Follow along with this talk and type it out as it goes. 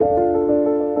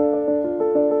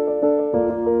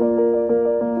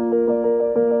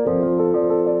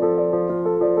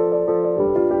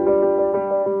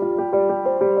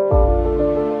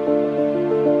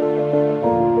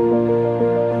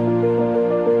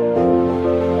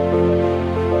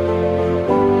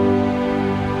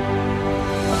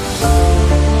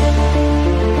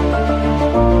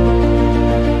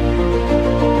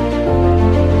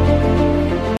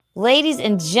Ladies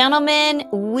and gentlemen,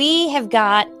 we have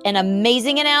got an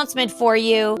amazing announcement for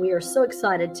you. We are so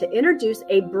excited to introduce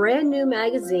a brand new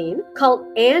magazine called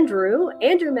Andrew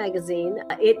Magazine.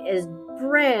 It is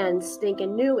brand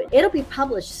stinking new. It'll be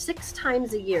published 6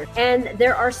 times a year. And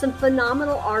there are some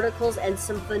phenomenal articles and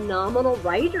some phenomenal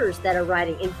writers that are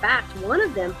writing. In fact, one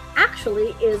of them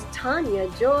actually is Tania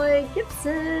Joy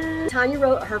Gibson. Tania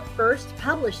wrote her first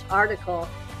published article,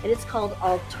 and it's called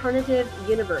Alternative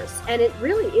Universe. And it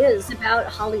really is about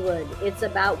Hollywood. It's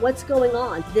about what's going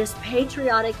on. This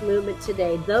patriotic movement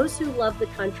today, those who love the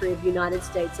country of the United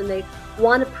States and they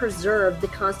want to preserve the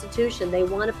Constitution. They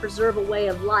want to preserve a way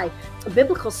of life,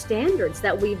 biblical standards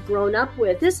that we've grown up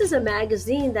with. This is a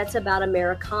magazine that's about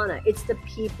Americana. It's the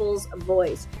people's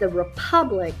voice. The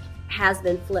Republic has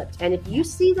been flipped. And if you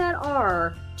see that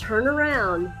R, turn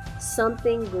around,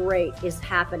 something great is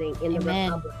happening in the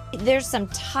Republic. There's some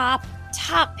top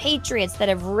patriots that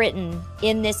have written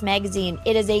in this magazine.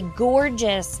 It is a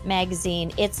gorgeous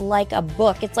magazine. It's like a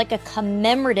book. It's like a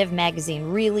commemorative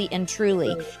magazine, really and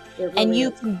truly. And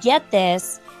you can get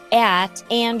this at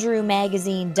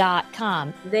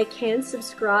andrewmagazine.com. They can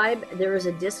subscribe. There is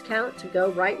a discount to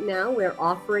go right now. We're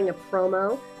offering a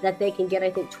promo that they can get,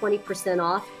 I think, 20%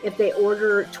 off. If they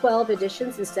order 12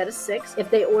 editions instead of 6, if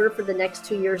they order for the next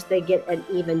 2 years, they get an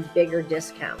even bigger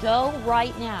discount. Go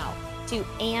right now to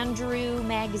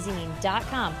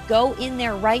andrewmagazine.com. Go in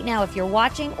there right now if you're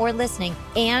watching or listening.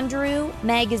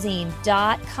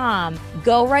 andrewmagazine.com.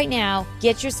 Go right now,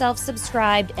 get yourself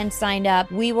subscribed and signed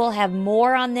up. We will have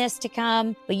more on this to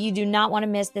come, but you do not want to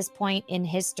miss this point in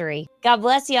history. God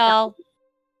bless y'all.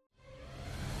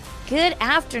 Good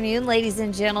afternoon, ladies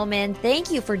and gentlemen.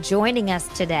 Thank you for joining us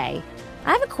today.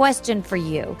 I have a question for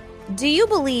you. Do you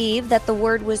believe that the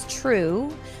word was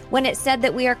true when it said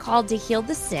that we are called to heal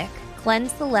the sick,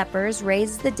 cleanse the lepers,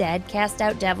 raise the dead, cast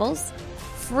out devils?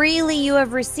 Freely you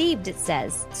have received, it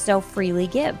says, so freely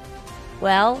give.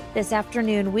 Well, this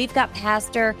afternoon, we've got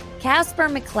Pastor Caspar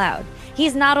McCloud.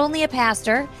 He's not only a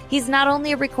pastor, he's not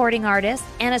only a recording artist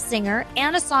and a singer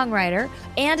and a songwriter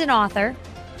and an author,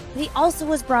 but he also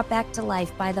was brought back to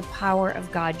life by the power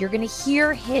of God. You're going to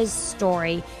hear his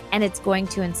story, and it's going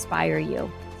to inspire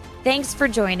you. Thanks for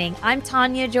joining. I'm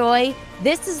Tania Joy.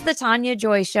 This is the Tania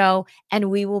Joy Show, and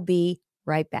we will be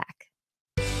right back.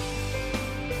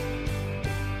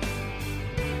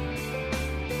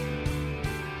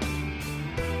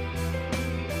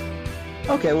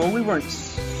 Okay, well, we weren't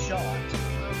shot.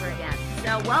 Over again.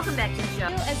 So welcome back to the show.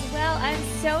 You as well. I'm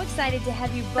so excited to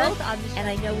have you both on the show. And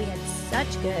I know we had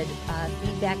such good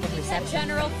feedback and reception.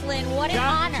 General Flynn, what an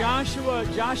honor.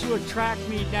 Joshua tracked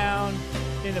me down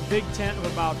in a big tent of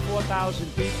about 4,000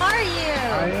 people. How are you?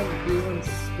 I am feeling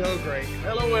so great.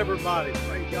 Hello, everybody.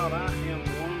 Praise God, I am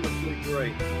wonderfully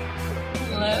great.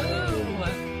 Hello.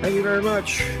 Thank you very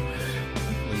much.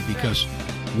 Because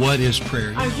what is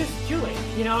prayer? I'm just Jewish,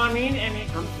 you know what I mean?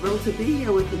 I'm thrilled to be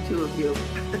here with the two of you.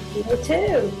 Me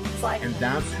too. It's like, And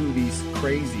that's who these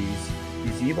crazies,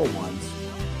 these evil ones.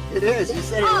 It is. You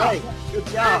said it right. Good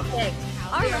job. Perfect.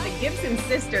 All We are right. the Gibson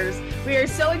sisters. We are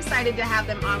so excited to have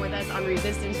them on with us on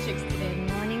Resistance Chicks today.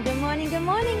 Good morning, good morning, good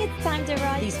morning. It's time to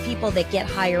rise. These people that get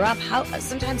higher up,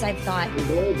 sometimes I've thought,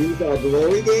 These are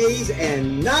glory days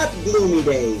and not gloomy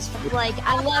days. like,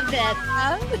 I love that.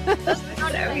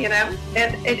 So, you know,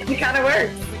 it kind of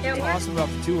works. What's awesome about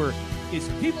the tour is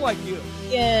people like you.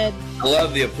 Good. I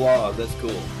love the applause. That's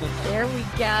cool. There we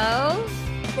go.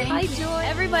 Hi, Joy.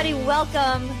 Everybody,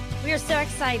 welcome. We are so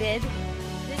excited.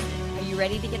 Are you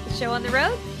ready to get the show on the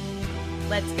road?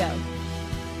 Let's go.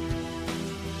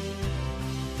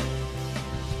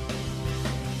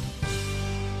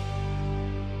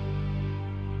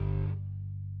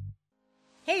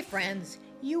 Hey friends,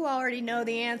 you already know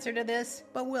the answer to this,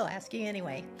 but we'll ask you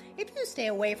anyway. If you stay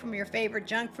away from your favorite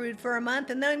junk food for a month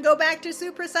and then go back to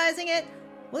supersizing it,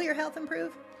 will your health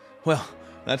improve? Well,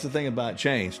 that's the thing about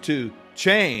change. To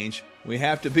change, we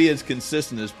have to be as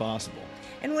consistent as possible.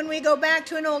 And when we go back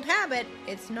to an old habit,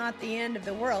 it's not the end of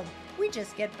the world. We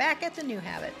just get back at the new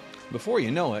habit. Before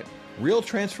you know it, real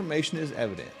transformation is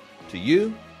evident to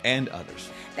you and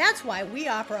others. That's why we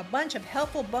offer a bunch of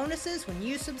helpful bonuses when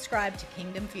you subscribe to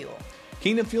Kingdom Fuel.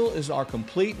 Kingdom Fuel is our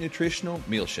complete nutritional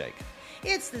meal shake.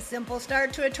 It's the simple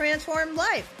start to a transformed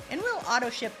life, and we'll auto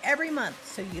ship every month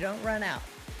so you don't run out.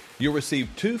 You'll receive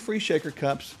 2 free shaker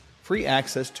cups, free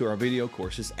access to our video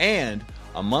courses, and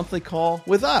a monthly call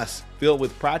with us filled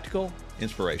with practical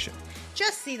inspiration.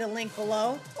 Just see the link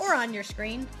below or on your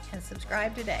screen and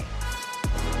subscribe today.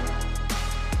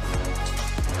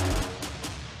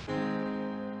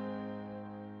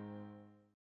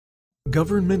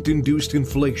 Government-induced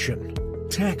inflation,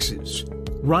 taxes,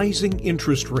 Rising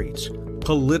interest rates,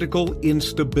 political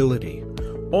instability.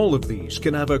 All of these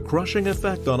can have a crushing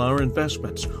effect on our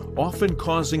investments, often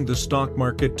causing the stock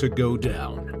market to go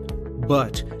down.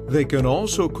 But they can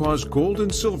also cause gold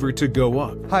and silver to go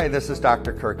up. Hi, this is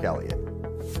Dr. Kirk Elliott.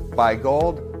 Buy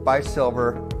gold, buy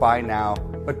silver, buy now,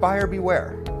 but buyer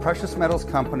beware. Precious metals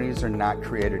companies are not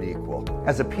created equal.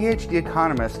 As a PhD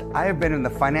economist, I have been in the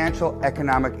financial,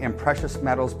 economic, and precious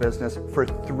metals business for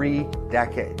 3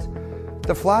 decades.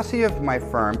 The philosophy of my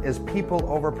firm is people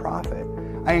over profit.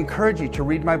 I encourage you to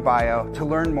read my bio to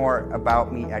learn more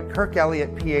about me at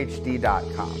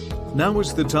kirkelliottphd.com. Now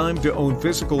is the time to own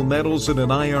physical metals in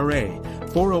an IRA,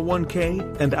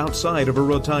 401k, and outside of a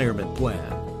retirement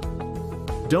plan.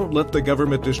 Don't let the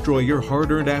government destroy your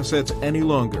hard-earned assets any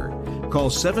longer. Call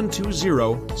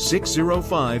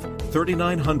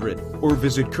 720-605-3900 or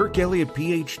visit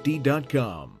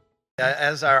kirkelliottphd.com.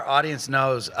 As our audience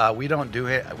knows, we don't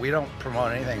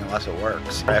promote anything unless it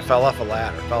works. I fell off a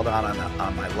ladder, fell down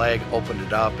on my leg, opened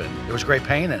it up, and there was great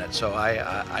pain in it. So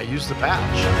I used the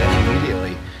patch, and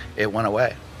immediately it went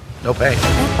away. No pain.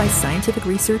 Backed by scientific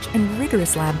research and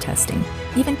rigorous lab testing,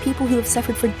 even people who have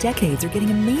suffered for decades are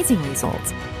getting amazing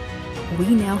results.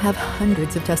 We now have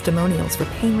hundreds of testimonials for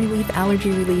pain relief, allergy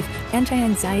relief,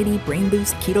 anti-anxiety, brain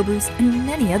boost, keto boost, and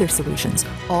many other solutions,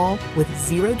 all with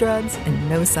 0 drugs and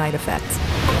no side effects.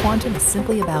 Quantum is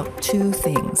simply about 2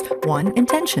 things. 1,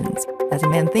 intentions. As a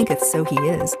man thinketh, so he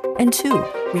is. And 2,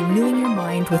 renewing your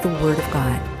mind with the Word of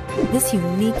God. This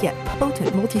unique yet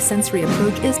potent multisensory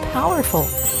approach is powerful,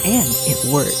 and it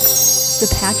works. The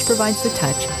patch provides the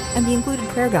touch, and the included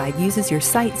prayer guide uses your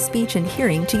sight, speech, and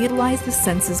hearing to utilize the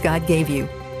senses God gave you.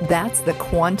 That's the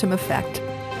quantum effect.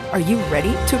 Are you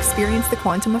ready to experience the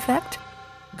quantum effect?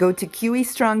 Go to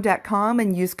QEstrong.com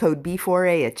and use code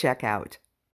B4A at checkout.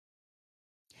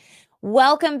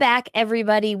 Welcome back,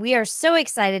 everybody. We are so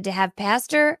excited to have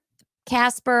Pastor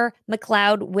Caspar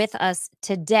McCloud with us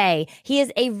today. He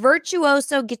is a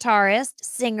virtuoso guitarist,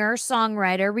 singer,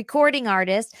 songwriter, recording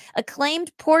artist,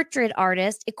 acclaimed portrait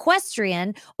artist,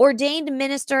 equestrian, ordained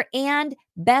minister, and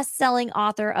best-selling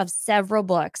author of several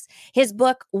books. His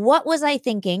book, What Was I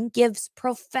Thinking?, gives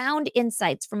profound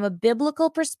insights from a biblical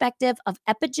perspective of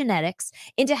epigenetics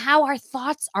into how our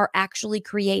thoughts are actually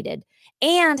created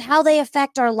and how they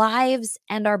affect our lives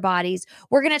and our bodies.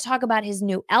 We're going to talk about his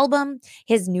new album,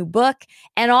 his new book,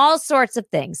 and all sorts of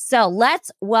things. So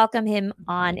let's welcome him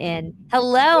on in.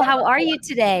 Hello, how are you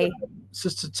today?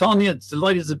 Sister Tania, it's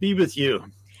delighted to be with you.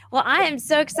 Well, I am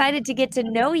so excited to get to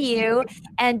know you,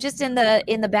 and just in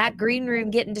the back green room,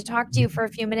 getting to talk to you for a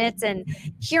few minutes and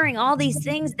hearing all these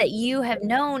things that you have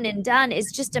known and done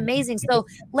is just amazing. So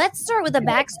let's start with a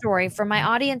backstory for my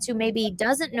audience who maybe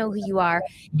doesn't know who you are,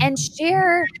 and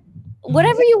share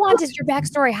whatever you want as your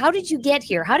backstory. How did you get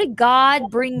here? How did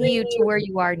God bring you to where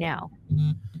you are now?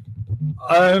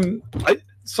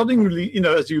 Something really,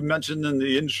 as you mentioned in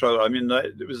the intro,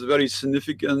 it was a very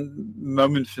significant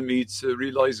moment for me to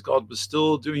realize God was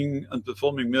still doing and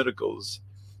performing miracles.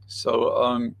 So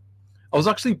I was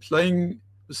actually playing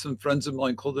with some friends of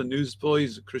mine called the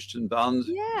Newsboys, a Christian band.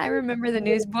 Yeah, I remember the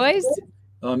Newsboys.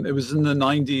 It was in the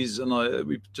 90s, and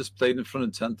we just played in front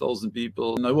of 10,000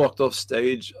 people. And I walked off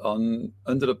stage and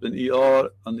ended up in ER,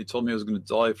 and they told me I was going to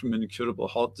die from an incurable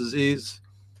heart disease.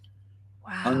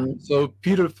 Wow. And so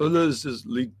Peter Fullers is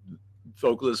lead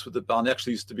vocalist with the band. He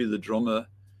actually used to be the drummer.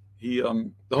 He,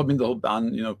 the whole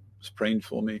band, was praying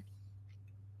for me.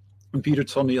 And Peter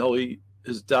told me how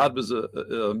his dad was a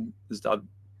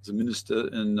minister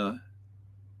in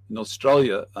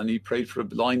Australia, and he prayed for a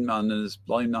blind man, and his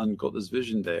blind man got his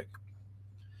vision back.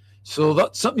 So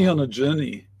that set me on a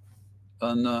journey.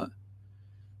 And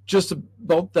just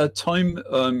about that time,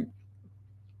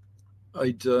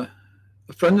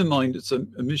 a friend of mine, it's a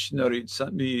missionary,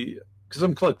 sent me, because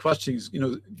I'm quite questioning,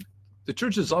 the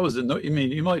churches I was in,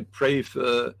 you might pray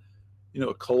for,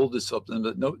 a cold or something,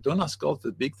 but no, don't ask God for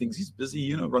the big things. He's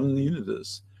busy, running the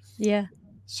universe. Yeah.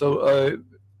 So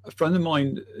a friend of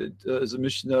mine is a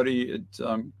missionary.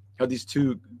 Had these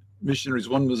 2 missionaries.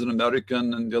 One was an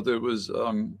American and the other was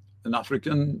an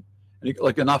African. And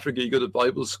like in Africa, you go to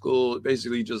Bible school,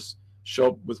 basically just show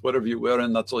up with whatever you wear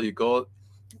and that's all you got.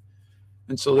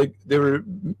 And so they were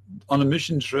on a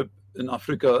mission trip in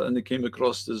Africa, and they came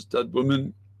across this dead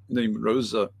woman named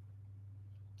Rosa.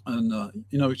 And,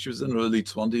 she was in her early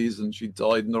 20s, and she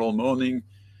died, and they're all mourning.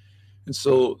 And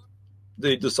so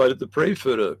they decided to pray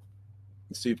for her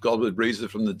and see if God would raise her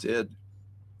from the dead.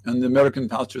 And the American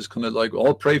pastor is kind of like, well,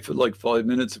 I'll pray for like 5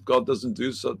 minutes. If God doesn't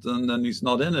do something, then he's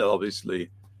not in it, obviously.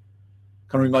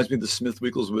 Kind of reminds me of the Smith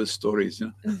Wigglesworth stories.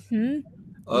 Mm-hmm.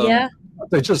 Yeah.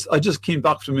 I just came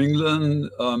back from England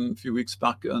a few weeks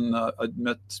back, and I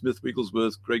met Smith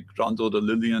Wigglesworth's great granddaughter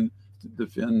Lillian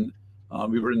Devin.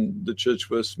 We were in the church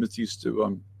where Smith used to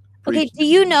Okay, preach. do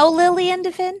you know Lillian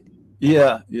Devin?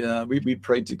 Yeah. We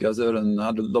prayed together and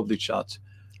had a lovely chat.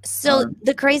 So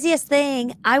the craziest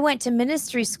thing, I went to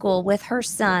ministry school with her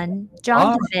son,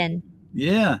 John Devin.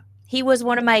 Yeah. He was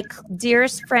one of my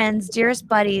dearest friends, dearest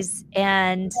buddies,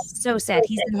 and so sad.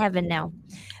 He's in heaven now.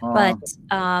 But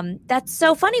that's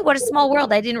so funny. What a small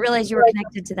world. I didn't realize you were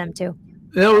connected to them too.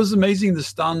 Yeah, it was amazing to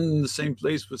stand in the same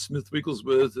place with Smith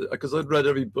Wigglesworth, because I'd read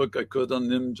every book I could on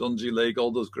him, John G. Lake,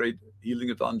 all those great healing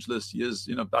evangelist years,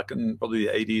 back in probably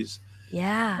the 80s.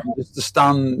 Yeah. And just to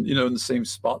stand, in the same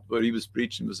spot where he was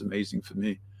preaching was amazing for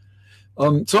me.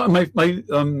 So my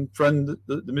friend,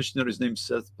 the missionary's name's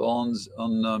Seth Barnes,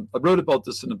 and I wrote about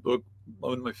this in a book,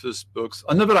 one of my first books.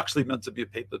 I never actually meant to be a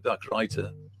paperback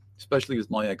writer, especially with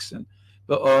my accent.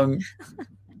 But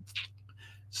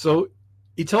so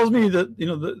he tells me that,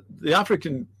 the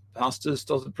African pastor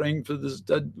started praying for this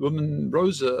dead woman,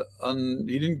 Rosa, and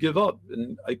he didn't give up.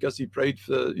 And I guess he prayed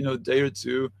for, a day or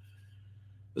two,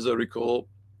 as I recall,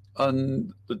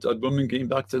 and the dead woman came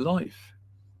back to life.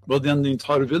 Well, then the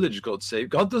entire village got saved.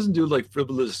 God doesn't do like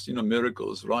frivolous,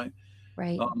 miracles, right?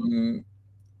 Right. The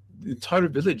entire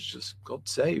village just got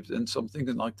saved. And so I'm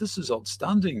thinking, like, this is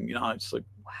outstanding. It's like,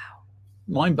 wow,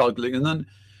 mind-boggling. And then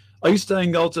I used to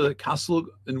hang out at a castle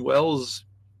in Wales.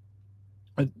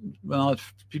 When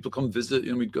people come visit,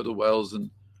 we'd go to Wales, and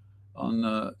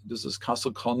there's this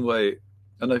Castle Conway.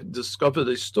 And I discovered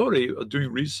a story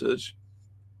doing research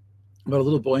about a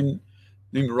little boy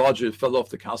named Roger who fell off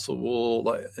the castle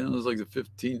wall. It was like the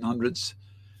 1500s.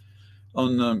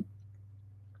 And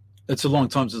it's a long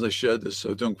time since I shared this,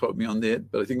 so don't quote me on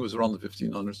it, but I think it was around the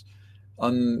 1500s.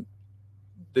 And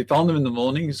they found him in the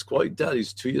morning. He's quite dead.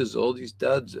 He's 2 years old. He's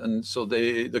dead. And so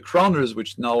the crowners,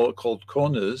 which now are called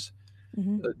corners,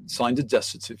 signed a death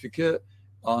certificate.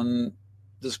 And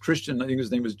this Christian, I think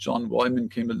his name was John Wyman,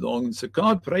 came along and said, "Can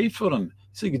I pray for him?"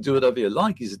 He said, "You can do whatever you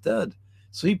like. He's dead."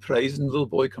 So he prays, and the little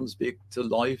boy comes back to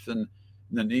life, and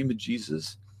in the name of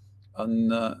Jesus.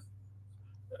 And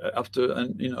after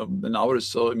an hour or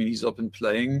so, he's up and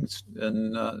playing,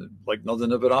 and like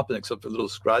nothing ever happened except for a little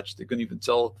scratch. They couldn't even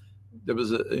tell there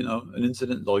was an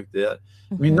incident like that.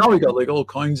 Now we got like all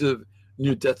kinds of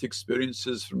near-death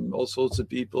experiences from all sorts of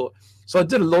people. So I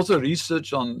did a lot of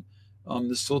research on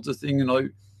this sort of thing,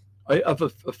 and I have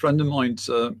a friend of mine,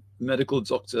 a medical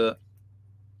doctor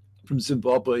from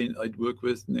Zimbabwe I'd work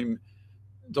with, named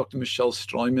Dr. Michelle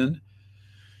Struyman.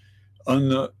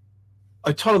 And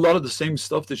I taught a lot of the same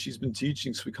stuff that she's been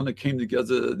teaching. So we kind of came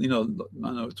together, I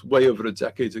know it's way over a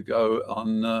decade ago.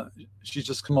 And she's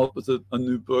just come up with a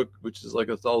new book, which is like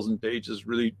 1,000 pages,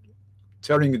 really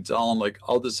tearing it down, like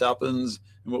how this happens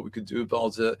and what we could do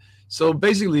about it. So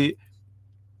basically,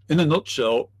 in a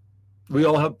nutshell, we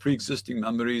all have pre-existing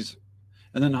memories.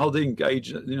 And then how they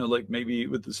engage, like maybe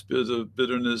with the spirit of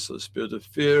bitterness or spirit of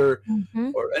fear,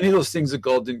 or any of those things that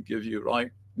God didn't give you, right?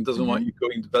 He doesn't want you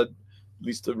going to bed, at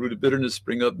least the root of bitterness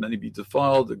spring up, many be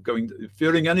defiled,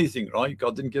 fearing anything, right?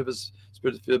 God didn't give us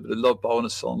spirit of fear, but a love, power, and a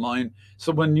sound mind.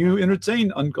 So when you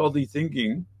entertain ungodly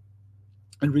thinking,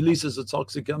 it releases a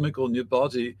toxic chemical in your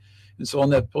body. And so on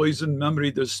that poison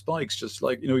memory, there's spikes, just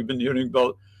like, we've been hearing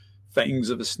about fangs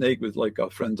of a snake with like our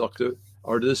friend Dr.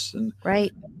 Artists, and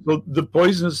right. So the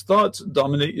poisonous thoughts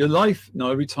dominate your life. Now,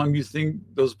 every time you think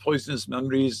those poisonous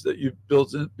memories that you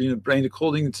built in your brain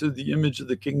according to the image of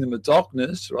the kingdom of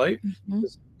darkness, right?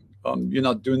 You're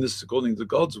not doing this according to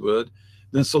God's word.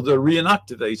 Then so they're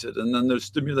reactivated, and then they're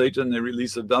stimulated, and they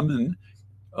release a venom,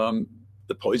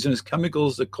 the poisonous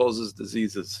chemicals that causes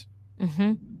diseases.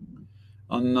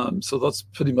 And so that's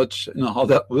pretty much how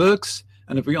that works.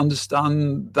 And if we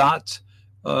understand that,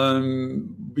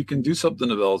 we can do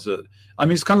something about it.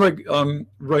 It's kind of like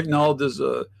right now there's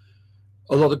a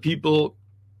lot of people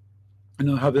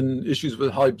having issues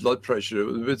with high blood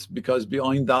pressure. It's because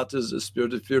behind that is a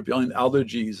spirit of fear. Behind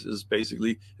allergies is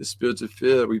basically a spirit of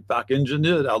fear. We back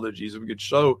engineered allergies. We could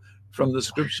show from the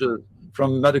scripture,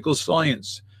 from medical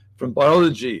science, from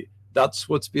biology. That's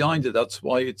what's behind it. That's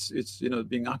why it's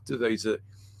being activated.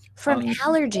 From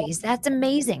allergies. That's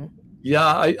amazing.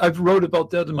 Yeah, I've wrote about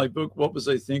that in my book, What Was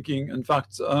I Thinking? In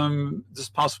fact, this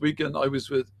past weekend, I was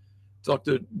with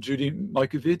Dr. Judy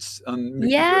Mikovits. And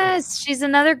yes, she's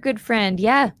another good friend.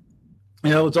 Yeah.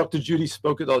 Well, Dr. Judy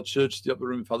spoke at our church, the Upper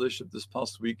Room Fellowship, this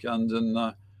past weekend.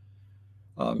 And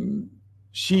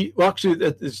actually,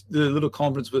 at the little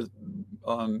conference with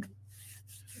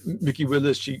Mickey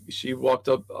Willis, she walked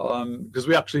up, because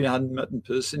we actually hadn't met in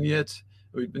person yet.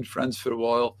 We'd been friends for a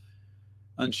while.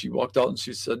 And she walked out and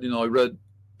she said, I read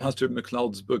Pastor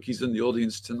McCloud's book. He's in the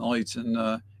audience tonight,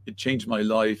 and it changed my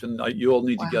life. And you all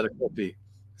need to get a copy.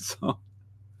 So,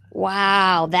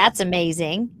 wow, that's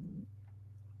amazing.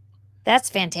 That's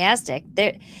fantastic.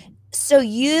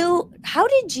 How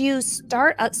did you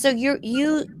start? So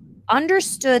you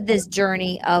understood this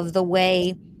journey of the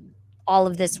way all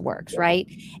of this works, right?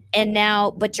 And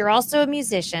now, but you're also a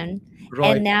musician,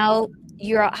 right. And now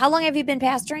how long have you been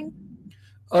pastoring?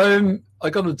 I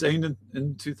got ordained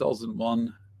in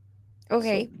 2001.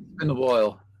 Okay. So it's been a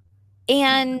while.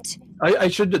 And I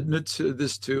should admit to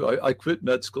this too. I quit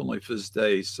med school my first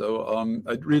day. So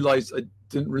I realized I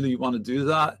didn't really want to do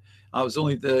that. I was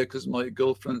only there because my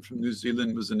girlfriend from New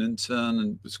Zealand was an intern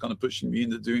and was kind of pushing me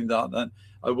into doing that. And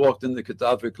I walked in the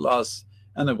cadaver class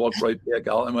and I walked right back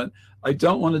out and went, I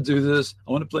don't want to do this.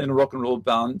 I want to play in a rock and roll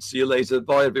band. See you later.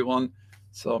 Bye, everyone.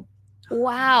 So.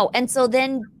 Wow. And so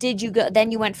then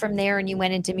then you went from there and you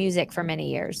went into music for many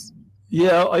years.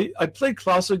 Yeah, I played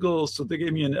classical. So they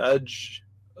gave me an edge,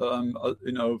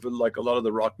 over like a lot of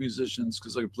the rock musicians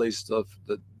because I could play stuff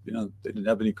that, they didn't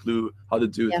have any clue how to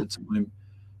do at the time.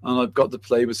 And I've got to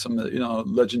play with some,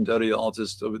 legendary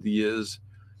artists over the years.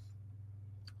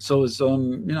 So it's, I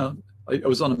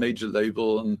was on a major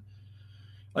label,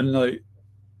 and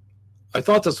I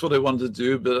thought that's what I wanted to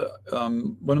do. But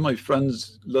one of my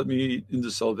friends led me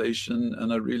into salvation,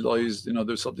 and I realized,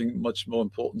 there's something much more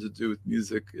important to do with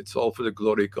music. It's all for the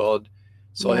glory of God.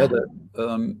 So I had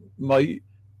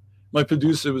my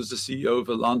producer was the CEO of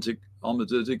Atlantic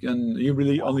Armadidic, and he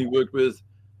really only worked with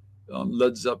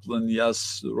Led Zeppelin,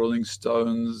 Yes, the Rolling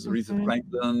Stones, Aretha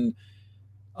Franklin.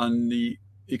 And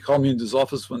he called me into his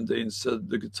office one day and said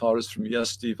the guitarist from Yes,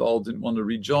 Steve Earle, didn't want to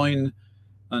rejoin,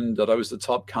 and that I was the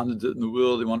top candidate in the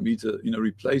world. They want me to,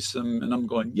 replace him. And I'm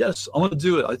going, yes, I want to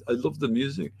do it. I love the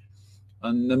music.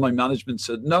 And then my management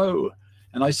said no.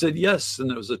 And I said yes. And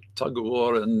there was a tug of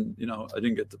war, and, I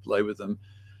didn't get to play with them.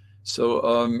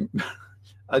 So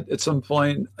at some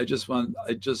point, I just want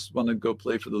to go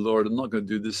play for the Lord. I'm not going to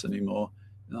do this anymore.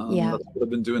 That's what I've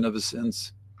been doing ever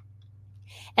since.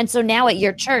 And so now at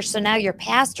your church, so now you're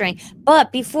pastoring.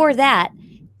 But before that,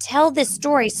 tell this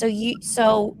story. So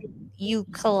you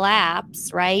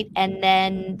collapse, right? And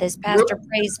then this pastor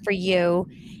prays for you.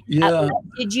 Yeah.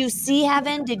 Did you see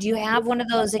heaven? Did you have one of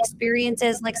those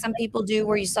experiences like some people do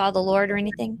where you saw the Lord or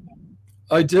anything?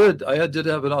 I did. I did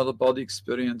have an out-of-body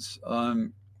experience.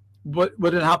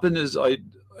 What had happened is I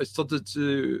started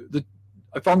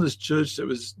I found this church that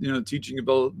was, teaching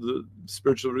about the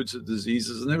spiritual roots of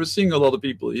diseases, and they were seeing a lot of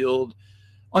people healed.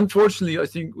 Unfortunately, I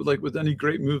think like with any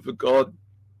great move of God,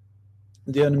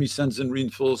 the enemy sends in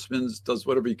reinforcements, does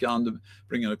whatever he can to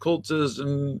bring in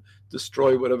occultism,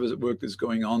 destroy whatever work is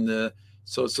going on there.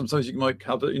 So sometimes you might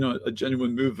have a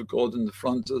genuine move of God in the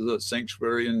front of the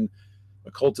sanctuary and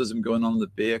occultism going on in the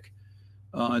back.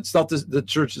 It's not the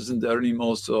church isn't there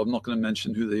anymore, so I'm not going to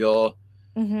mention who they are.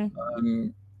 Mm-hmm.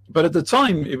 But at the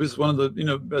time, it was one of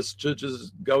the best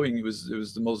churches going. It was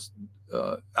the most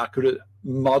accurate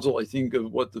model, I think,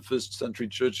 of what the first century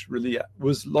church really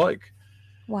was like.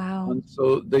 Wow! And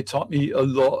so they taught me a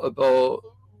lot about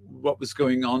what was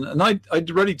going on, and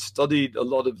I'd already studied a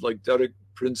lot of like Derek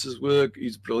Prince's work.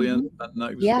 He's brilliant, and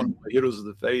he was one of my heroes of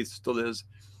the faith, still is.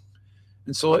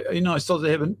 And so I started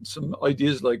having some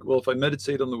ideas like, well, if I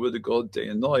meditate on the Word of God day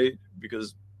and night,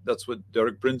 because that's what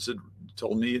Derek Prince had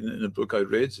told me in a book I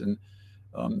read, and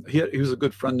he was a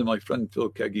good friend of my friend Phil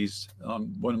Keggy's,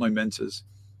 one of my mentors.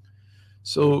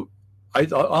 So I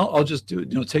thought I'll just do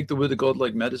it, take the Word of God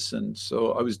like medicine.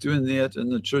 So I was doing that, and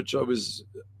the church I was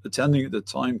attending at the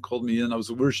time called me in. I was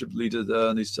a worship leader there,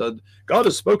 and he said, God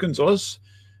has spoken to us,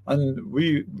 and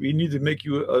we need to make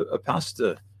you a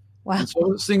pastor. Wow. And so I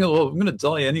was thinking, well, I'm going to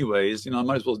die anyways, I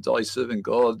might as well die serving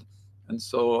God. And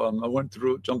so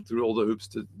I jumped through all the hoops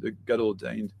to get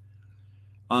ordained.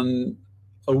 And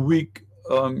a week,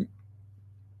 so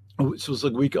it was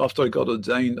like a week after I got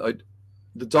ordained,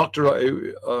 the doctor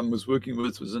I was working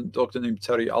with was a doctor named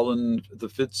Terry Allen at the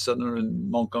Fitz Center in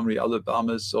Montgomery,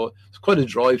 Alabama. So it's quite a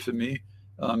drive for me,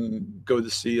 go to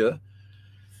see her.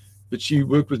 But she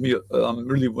worked with me,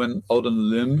 really went out on a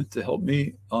limb to help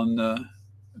me on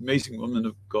amazing woman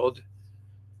of God.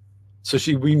 So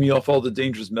she weaned me off all the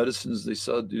dangerous medicines. They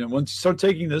said, once you start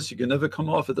taking this, you can never come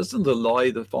off it. That's not a lie,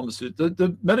 the pharmaceutical.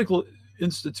 The medical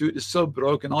institute is so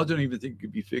broken, I don't even think it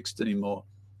could be fixed anymore.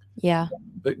 Yeah.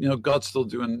 But, God's still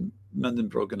doing mending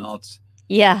broken hearts.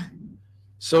 Yeah.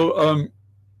 So,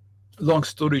 long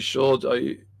story short,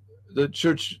 the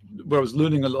church where I was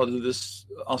learning a lot of this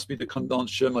asked me to come down and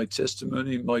share my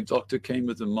testimony. My doctor came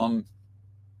with a mom,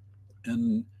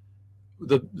 and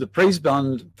the praise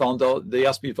band found out. They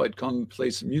asked me if I'd come play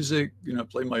some music,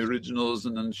 play my originals,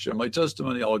 and then share my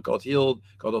testimony. I got healed,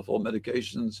 got off all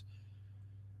medications,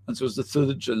 and so it was the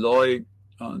 3rd of July,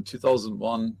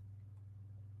 2001,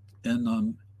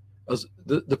 and as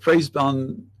the praise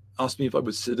band asked me if I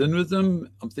would sit in with them.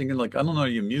 I'm thinking, like, I don't know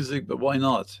your music, but why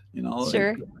not?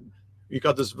 Sure. Like, you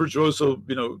got this virtuoso,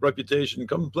 reputation.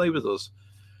 Come and play with us.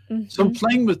 Mm-hmm. So I'm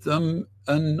playing with them,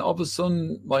 and all of a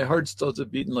sudden, my heart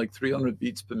started beating like 300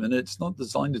 beats per minute. It's not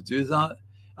designed to do that.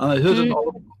 And I heard an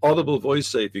audible voice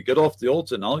say, "If you get off the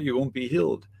altar now, you won't be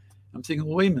healed." I'm thinking,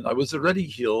 well, wait a minute, I was already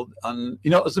healed. And,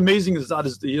 as amazing as that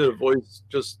is to hear a voice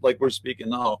just like we're speaking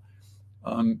now.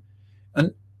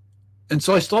 And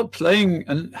so I started playing,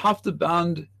 and half the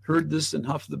band heard this and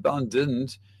half the band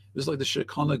didn't. It was like the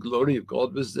Shekinah glory of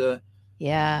God was there.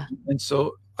 Yeah. And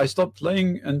so I stopped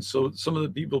playing, and so some of the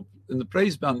people in the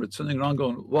praise band were turning around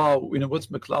going, "Wow, what's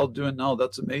McCloud doing now?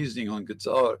 That's amazing on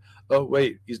guitar. Oh,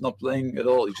 wait, he's not playing at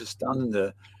all. He's just standing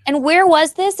there." And where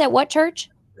was this? At what church?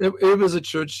 It was a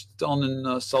church down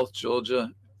in South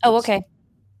Georgia. Oh, okay.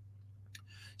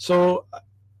 So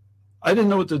I didn't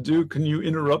know what to do. Can you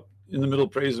interrupt in the middle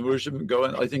of praise and worship and go,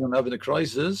 "I think I'm having a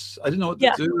crisis"? I didn't know what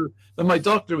to do. Then my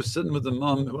doctor was sitting with a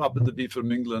mum who happened to be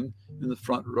from England in the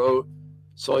front row.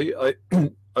 So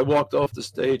I walked off the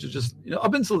stage. And just,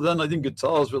 up until then, I think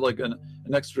guitars were like an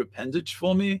extra appendage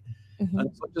for me. Mm-hmm.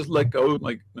 And so I just let go of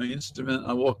my instrument.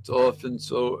 I walked off. And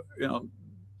so,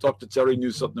 Dr. Terry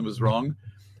knew something was wrong.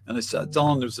 And I sat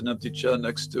down. There was an empty chair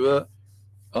next to her.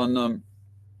 And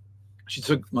she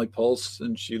took my pulse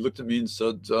and she looked at me and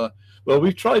said, "Well,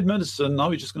 we've tried medicine. Now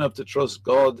we're just going to have to trust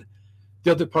God."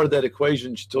 The other part of that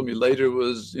equation, she told me later,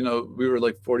 was, we were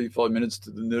like 45 minutes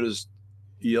to the nearest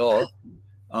ER.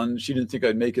 And she didn't think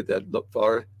I'd make it that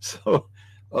far. So,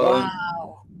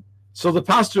 wow. So the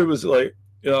pastor was like,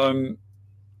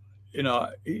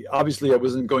 obviously I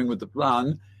wasn't going with the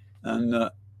plan.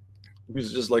 And he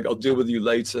was just like, "I'll deal with you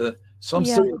later." So I'm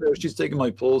sitting there, she's taking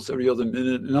my pulse every other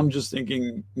minute. And I'm just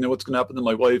thinking, what's going to happen to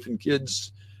my wife and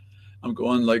kids? I'm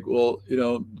going like, well,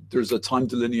 there's a time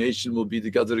delineation. We'll be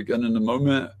together again in a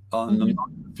moment. And I'm not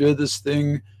going to fear this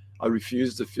thing. I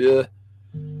refuse to fear.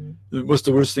 What's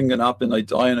the worst thing that can happen? I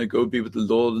die and I go be with the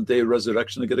Lord, and the day of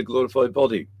resurrection I get a glorified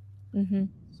body. Mm-hmm.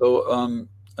 So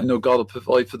I know God will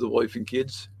provide for the wife and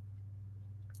kids,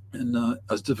 and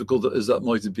as difficult as that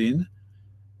might have been.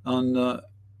 And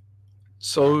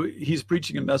so he's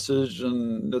preaching a message,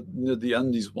 and at the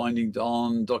end he's winding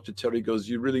down. Dr. Terry goes,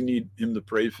 "You really need him to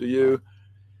pray for you."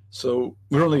 So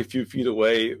we're only a few feet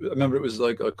away. I remember it was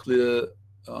like a clear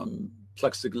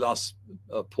plexiglass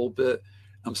pulpit.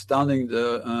 I'm standing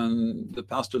there, and the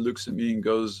pastor looks at me and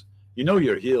goes,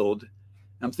 "You're healed."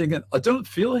 I'm thinking, I don't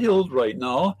feel healed right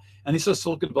now. And he starts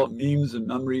talking about memes and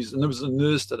memories. And there was a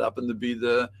nurse that happened to be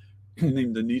there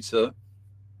named Anita.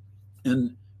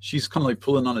 And she's kind of like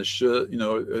pulling on his shirt,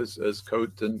 his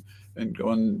coat, and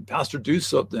going, "Pastor, do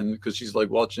something," because she's like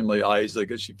watching my eyes,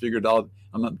 like she figured out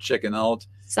I'm not checking out.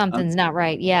 Something's not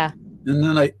right. Yeah. And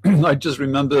then I just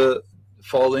remember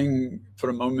falling for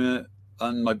a moment,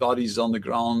 and my body's on the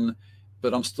ground,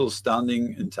 but I'm still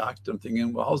standing intact. I'm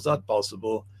thinking, well, how's that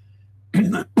possible?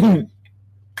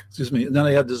 Excuse me. And then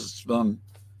I had this,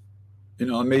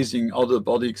 amazing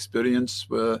out-of-body experience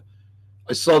where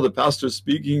I saw the pastor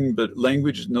speaking, but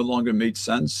language no longer made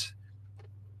sense.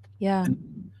 Yeah.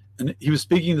 And he was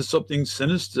speaking to something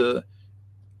sinister,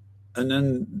 and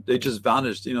then they just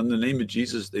vanished. In the name of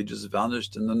Jesus, they just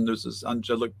vanished. And then there's this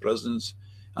angelic presence.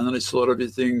 And then I saw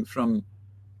everything from,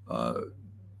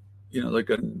 like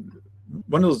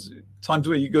one of those times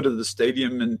where you go to the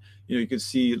stadium and, you can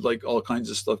see like all kinds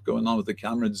of stuff going on with the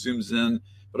camera. It zooms in.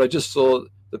 But I just saw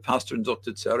the pastor and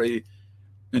Dr. Terry,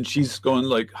 and she's going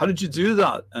like, "How did you do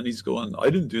that?" And he's going, "I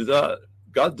didn't do that.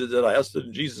 God did that. I asked it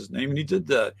in Jesus' name, and he did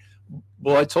that."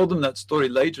 Well, I told them that story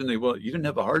later, and they went, "You didn't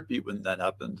have a heartbeat when that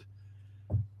happened."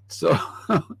 So.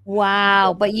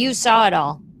 Wow. But you saw it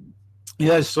all.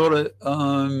 Yeah, I saw it.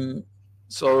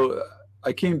 So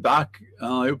I came back,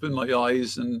 I opened my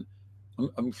eyes, and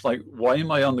I'm like, why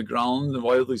am I on the ground? And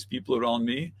why are these people around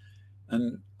me?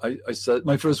 And I said,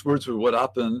 my first words were, "What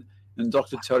happened?" And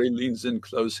Dr. Terry leans in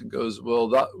close and goes, "Well,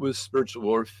 that was spiritual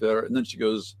warfare." And then she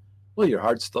goes, "Well, your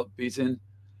heart stopped beating."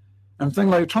 I'm thinking,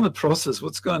 like, trying to process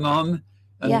what's going on.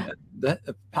 And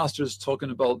the pastor's talking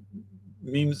about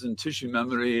memes and tissue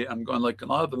memory. I'm going like,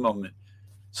 can I have a moment?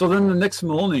 So then the next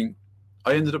morning,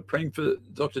 I ended up praying for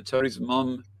Dr. Terry's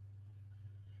mom.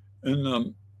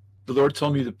 And the Lord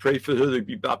told me to pray for her to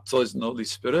be baptized in the Holy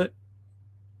Spirit.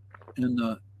 And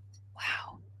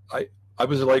wow. I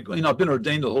was like, I've been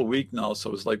ordained the whole week now. So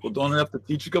I was like, well, don't I have to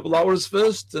teach a couple hours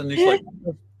first? And he's like,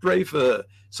 pray for her.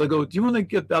 So I go, do you want to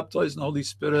get baptized in the Holy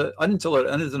Spirit? I didn't tell her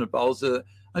anything about it.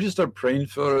 I just started praying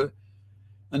for her.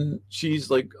 And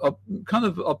she's like kind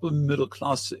of upper middle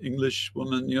class English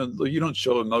woman. You don't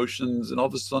show emotions. And all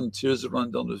of a sudden tears are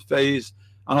running down her face.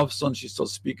 And all of a sudden she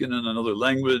starts speaking in another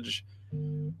language.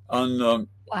 And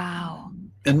wow.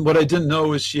 And what I didn't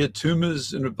know is she had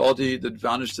tumors in her body that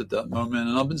vanished at that moment.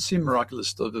 And I've been seeing miraculous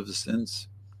stuff ever since.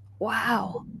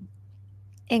 Wow.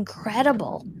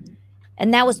 Incredible.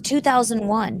 And that was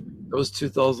 2001. That was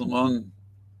 2001.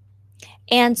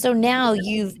 And so now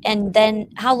and then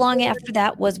how long after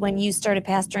that was when you started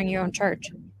pastoring your own church?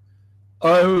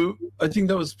 I think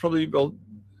that was probably about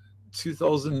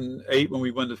 2008 when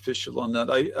we went official on that.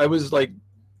 I was like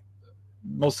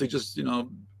mostly just,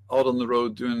 out on the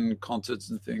road doing concerts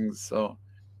and things. So,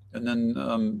 and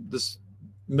then this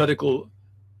medical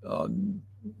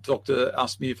doctor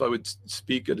asked me if I would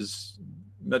speak at his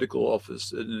medical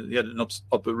office. And he had an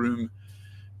upper room,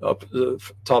 up the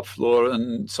top floor,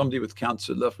 and somebody with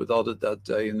cancer left without it that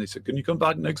day. And they said, "Can you come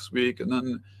back next week?" And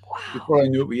then before I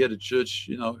knew it, we had a church.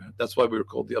 That's why we were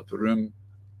called the Upper Room.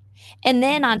 And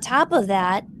then on top of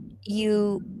that,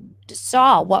 you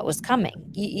saw what was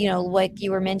coming. Like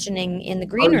you were mentioning in the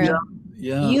green room.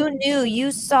 Yeah.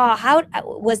 You saw. How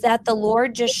was that? The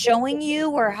Lord just showing you,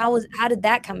 or how did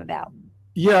that come about?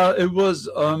 Yeah, it was.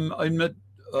 I met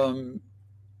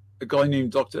a guy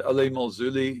named Dr. L.A.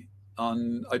 Malzuli,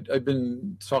 and I've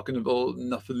been talking about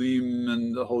Nephilim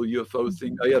and the whole UFO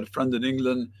thing. I had a friend in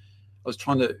England. I was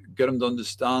trying to get him to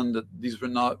understand that these were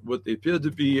not what they appeared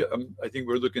to be. I think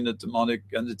we're looking at demonic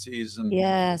entities. And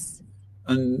yes.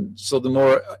 And so the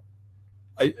more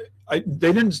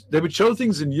they would show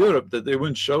things in Europe that they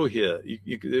wouldn't show here.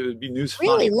 It would be news.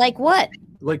 Really? Like what?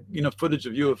 Like, footage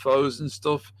of UFOs and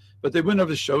stuff, but they wouldn't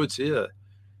ever show it here.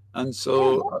 And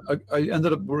so I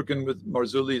ended up working with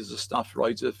Marzulli as a staff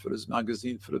writer for his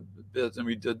magazine for a bit, and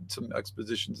we did some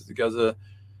expositions together.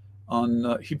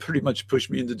 He pretty much pushed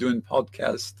me into doing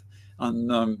podcasts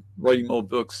and writing more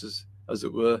books, as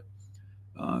it were.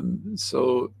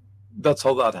 So that's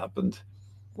how that happened.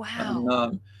 Wow.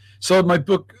 And, so my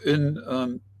book in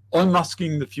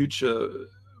Unmasking the Future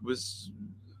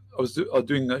I was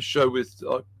doing a show with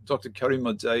Dr. Kerry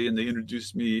Madej, and they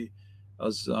introduced me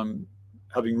as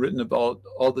having written about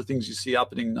all the things you see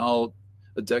happening now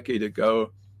a decade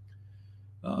ago.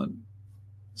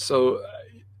 So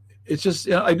it's just,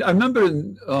 I remember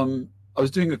I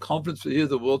was doing a conference for Hear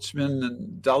the Watchman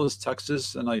in Dallas,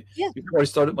 Texas, and before I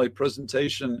started my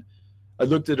presentation, I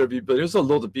looked at everybody. There's a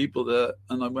lot of people there,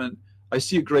 and I went, I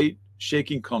see a great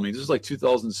shaking coming. This is like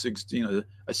 2016.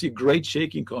 I see a great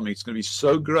shaking coming. It's going to be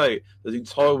so great that the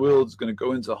entire world is going to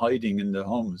go into hiding in their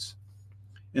homes.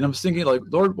 And I was thinking, like,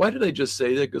 Lord, why did I just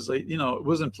say that? Because I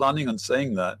wasn't planning on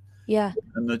saying that. Yeah.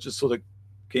 And it just sort of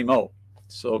came out.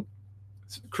 So,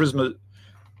 Charisma,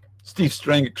 Steve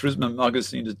Strang at Charisma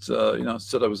magazine,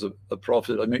 said I was a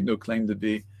prophet. I make no claim to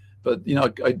be, but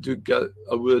I do get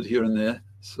a word here and there.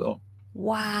 So.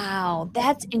 Wow,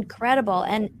 that's incredible.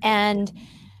 And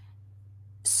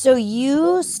so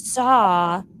you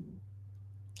saw,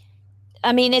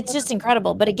 I mean, it's just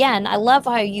incredible. But again, I love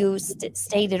how you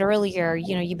stated earlier,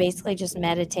 you basically just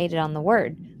meditated on the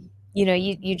word.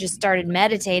 You just started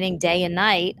meditating day and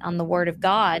night on the word of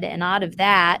God. And out of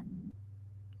that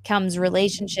comes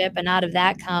relationship. And out of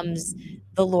that comes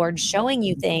the Lord showing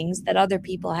you things that other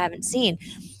people haven't seen.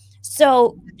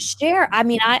 So share, I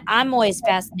mean, I'm always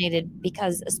fascinated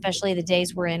because especially the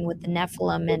days we're in with the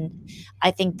Nephilim. And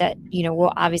I think that,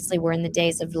 obviously we're in the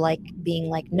days of like being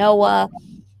like Noah.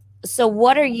 So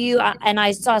what are you, and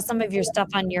I saw some of your stuff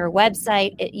on your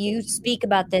website. You speak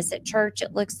about this at church,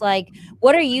 it looks like.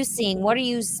 What are you seeing? What are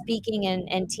you speaking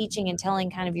and teaching and telling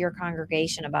kind of your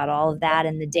congregation about all of that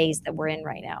in the days that we're in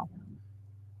right now?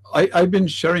 I've been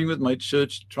sharing with my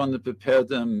church, trying to prepare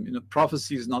them.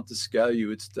 Prophecy is not to scare you;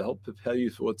 it's to help prepare you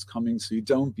for what's coming, so you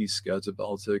don't be scared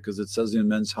about it. Because it says in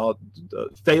men's heart,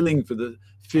 failing for the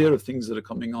fear of things that are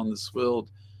coming on this world.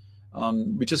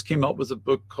 We just came up with a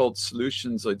book called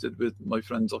Solutions. I did with my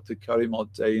friend Dr. Kerry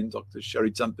Madej and Dr.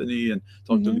 Sherry Tempany and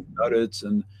Dr. Lee Barrett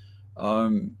and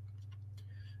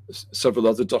several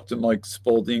other, Dr. Mike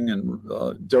Spalding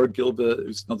and Derek Gilbert,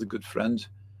 who's another good friend.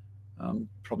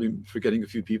 Probably forgetting a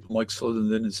few people. Mike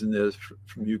Sutherland is in there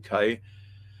from UK.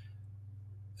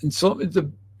 And so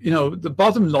the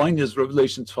bottom line is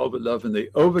Revelation 12:11. They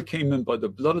overcame him by the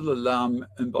blood of the Lamb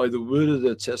and by the word of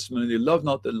their testimony. They loved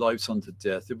not their lives unto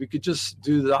death. If we could just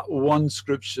do that one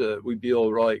scripture, we'd be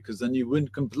all right, because then you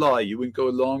wouldn't comply. You wouldn't go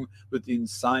along with the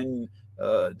insane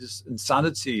this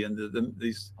insanity and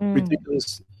these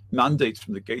ridiculous mandates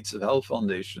from the Gates of Hell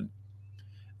Foundation,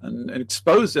 and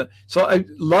expose it. So a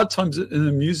lot of times in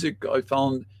the music, I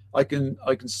found I can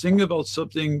sing about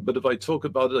something, but if I talk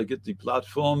about it, I get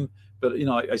deplatformed. But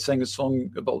I sang a song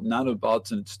about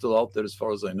nanobots, and it's still out there as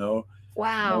far as I know.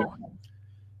 Wow.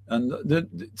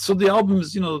 And so the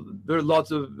albums, there are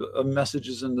lots of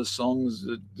messages in the songs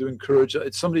that do encourage.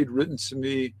 Somebody had written to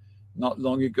me not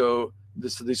long ago.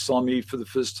 They saw me for the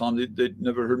first time. They'd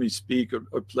never heard me speak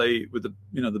or play with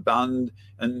the band,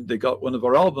 and they got one of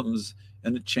our albums,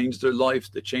 and it changed their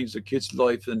life. They changed their kids'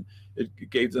 life, and it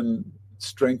gave them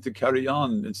strength to carry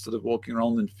on instead of walking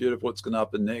around in fear of what's going to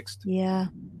happen next. Yeah.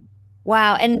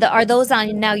 Wow. And are those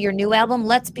on now your new album?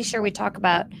 Let's be sure we talk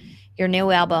about your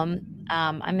new album.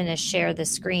 I'm going to share the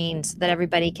screen so that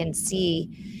everybody can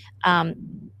see.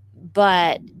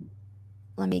 But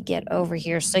let me get over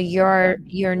here. So your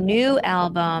new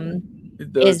album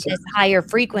is higher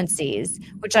frequencies,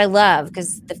 which I love,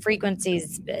 because the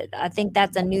frequencies, I think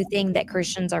that's a new thing that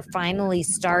Christians are finally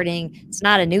starting. It's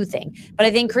not a new thing, but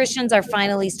I think Christians are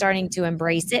finally starting to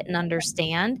embrace it and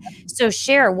understand. So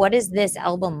share, what is this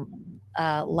album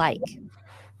like?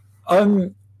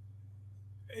 I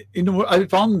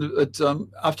found that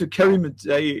after Kerry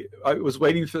Midday, I was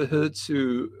waiting for her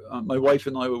to, my wife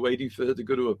and I were waiting for her to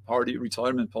go to a party,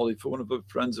 retirement party for one of her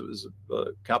friends that was a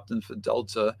captain for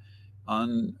Delta,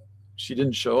 and she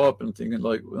didn't show up. And I'm thinking,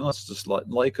 like, well, that's just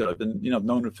like her. I've been, I've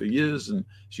known her for years, and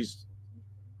she's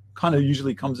kind of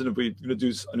usually comes in. If we're going to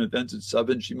do an event at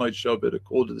 7, she might show up at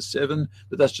 6:45,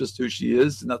 but that's just who she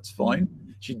is, and that's fine.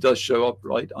 She does show up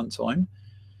right on time.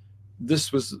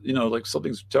 This was, like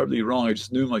something's terribly wrong. I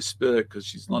just knew my spirit because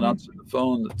she's not answering the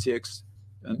phone, the text,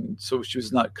 and so she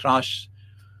was in that crash.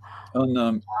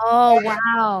 And oh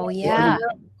wow, yeah.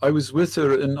 I was with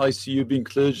her in ICU being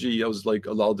clergy. I was like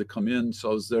allowed to come in, so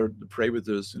I was there to pray with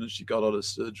her as soon as she got out of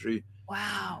surgery.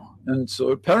 Wow. And so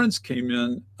her parents came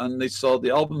in and they saw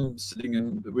the album sitting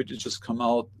in, which had just come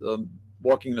out,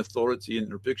 Walking in Authority,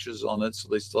 and her pictures on it. So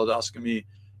they started asking me,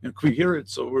 can we hear it?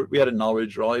 So we had an hour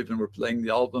drive and we're playing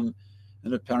the album.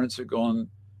 And the parents are going,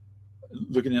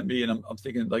 looking at me, and I'm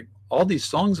thinking, like, all these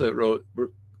songs I wrote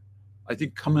were, I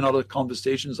think, coming out of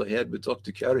conversations I had with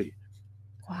Dr. Kerry.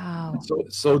 Wow.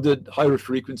 So did higher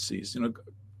frequencies.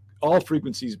 All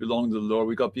frequencies belong to the Lord.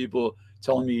 We got people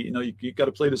telling me, you got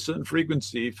to play at a certain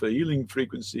frequency for healing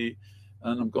frequency,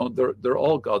 and I'm going, they're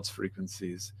all God's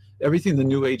frequencies. Everything the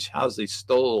New Age has, they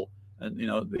stole, and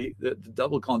the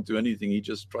devil can't do anything. He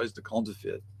just tries to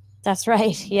counterfeit. That's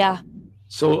right. Yeah.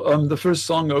 So the first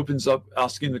song opens up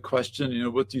asking the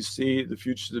question, what do you see the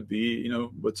future to be?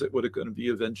 What it going to be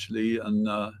eventually? And,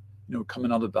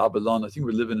 coming out of Babylon. I think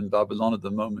we're living in Babylon at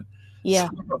the moment. Yeah.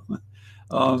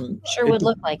 So, sure would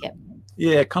look like it.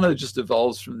 Yeah, it kind of just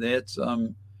evolves from that.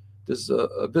 There's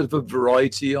a bit of a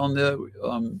variety on there.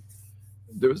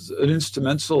 There was an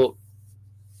instrumental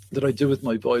that I did with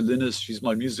my violinist. She's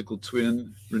my musical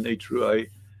twin, Renee Trouet.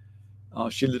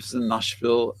 She lives in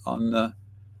Nashville.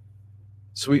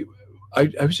 So I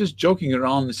was just joking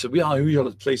around and said, we ought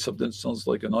to play something that sounds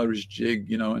like an Irish jig,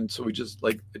 and so we just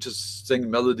sang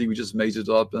melody. We just made it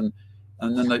up, and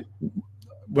then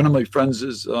one of my friends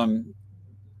is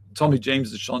Tommy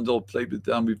James, the Shondell, played with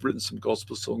them. We've written some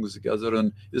gospel songs together,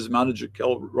 and his manager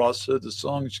Kel Ross heard the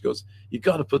song, and she goes, "You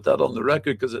got to put that on the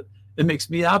record because it makes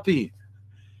me happy."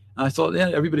 And I thought,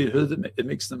 yeah, everybody heard it. It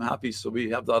makes them happy, so we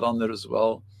have that on there as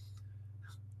well.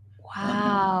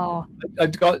 Wow.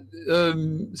 I've got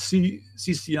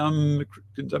CCM,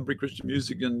 Contemporary Christian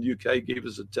Music in the UK, gave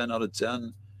us a 10 out of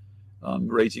 10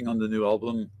 rating on the new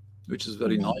album, which is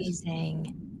very nice.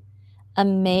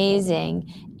 Amazing.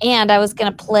 And I was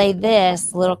going to play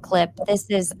this little clip. This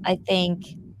is, I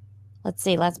think, let's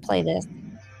play this.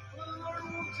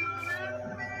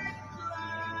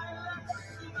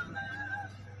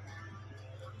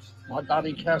 My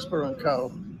daddy, Caspar and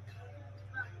Co.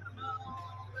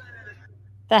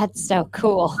 That's so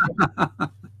cool.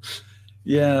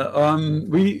 Yeah,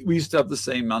 we used to have the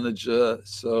same manager.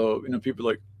 So, people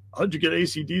are like, how did you get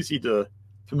AC/DC to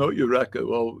promote your record?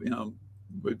 Well,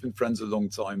 we've been friends a long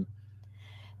time.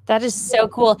 That is so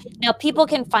cool. Now, people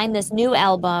can find this new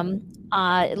album.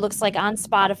 It looks like on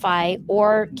Spotify,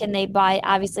 or can they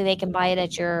obviously they can buy it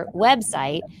at your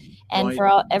website. And right.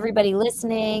 For everybody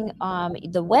listening,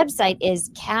 the website is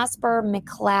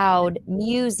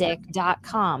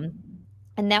CasparMcCloudmusic.com.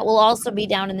 And that will also be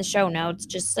down in the show notes,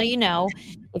 just so you know,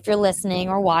 if you're listening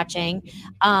or watching.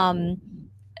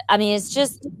 It's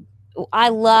just, I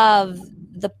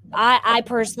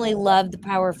personally love the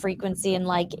power of frequency and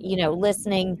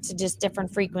listening to just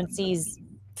different frequencies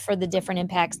for the different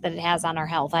impacts that it has on our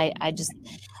health. I just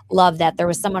love that. There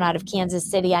was someone out of Kansas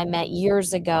City I met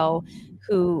years ago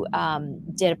who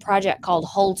did a project called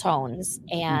Whole Tones,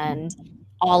 and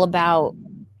all about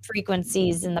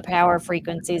frequencies and the power of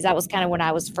frequencies. That was kind of when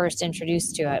I was first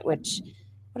introduced to it, which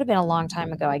would have been a long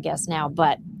time ago, I guess now,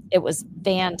 but it was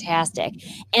fantastic.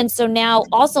 And so now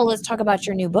also let's talk about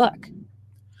your new book.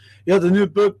 Yeah, the new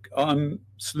book,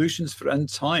 Solutions for End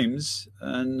Times.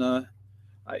 And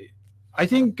I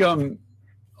think,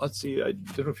 let's see, I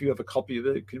don't know if you have a copy of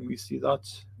it. Can we see that?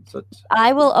 Is that...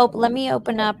 I will let me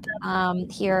open up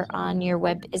here on your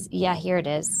web. Yeah, here it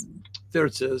is. There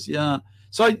it is. Yeah.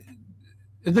 So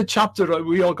in the chapter,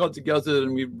 we all got together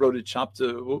and we wrote a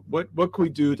chapter. What can we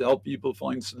do to help people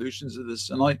find solutions to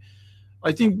this? And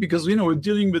I think because, we're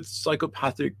dealing with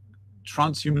psychopathic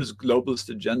transhumanist globalist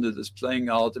agenda that's playing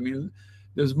out. I mean,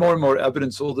 there's more and more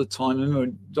evidence all the time. I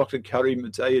remember Dr. Carrie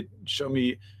Matei showed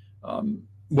me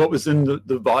what was in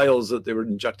the vials that they were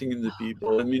injecting into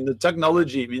people. I mean, the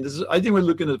technology, I think we're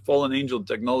looking at fallen angel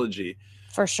technology.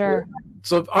 For sure.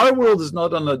 So if our world is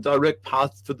not on a direct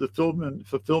path for the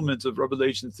fulfillment of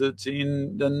Revelation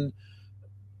 13, then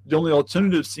the only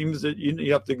alternative seems that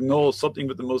you have to ignore something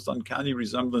with the most uncanny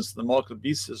resemblance to the mark of the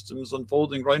beast systems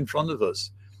unfolding right in front of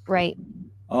us. Right.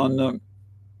 I'd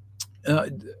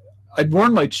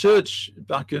warned my church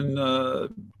back in,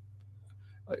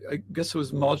 I guess it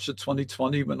was March of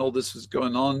 2020 when all this was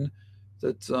going on,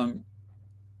 that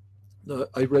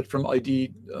I read from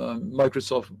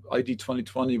Microsoft ID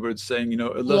 2020, where it's saying,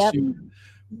 unless you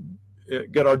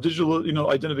get our digital,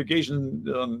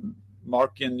 identification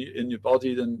mark in your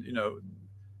body, then,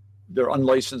 they're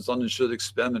unlicensed, uninsured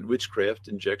experiment, witchcraft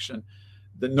injection,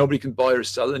 then nobody can buy or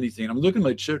sell anything. I'm looking at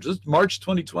my church. This is March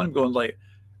 2020. I'm going like,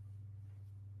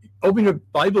 open your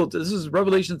Bible. This is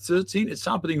Revelation 13. It's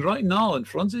happening right now in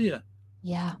front of you.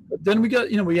 Yeah. But then we got,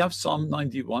 we have Psalm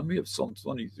 91. We have Psalm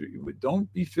 23.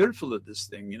 Don't be fearful of this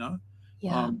thing,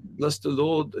 Yeah. Bless the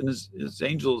Lord and his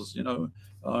angels, it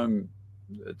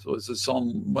was a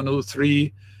Psalm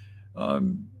 103,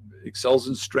 excels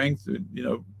in strength,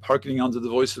 hearkening unto the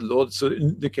voice of the Lord. So it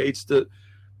indicates that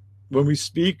when we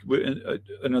speak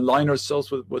and align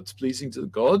ourselves with what's pleasing to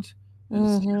God,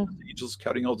 and the angels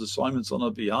carrying out assignments on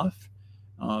our behalf,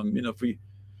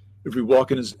 if we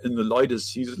walk in the light as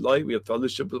he's light, we have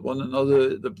fellowship with one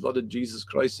another. The blood of Jesus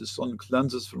Christ, his son,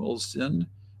 cleanses from all sin.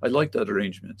 I like that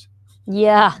arrangement.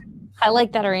 Yeah, I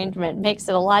like that arrangement. It makes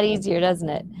it a lot easier, doesn't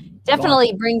it?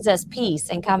 Definitely brings us peace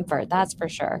and comfort. That's for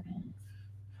sure.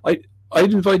 I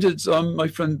invited my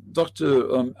friend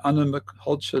Dr. Anna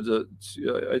McCloud.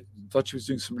 I thought she was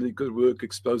doing some really good work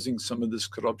exposing some of this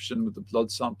corruption with the blood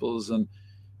samples, and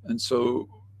so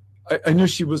I knew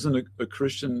she wasn't a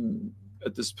Christian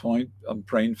at this point. I'm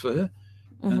praying for her,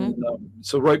 and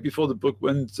so right before the book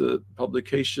went to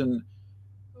publication,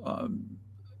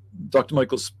 Dr.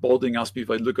 Michael Spaulding asked me if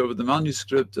I'd look over the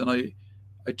manuscript, and I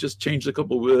just changed a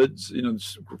couple of words,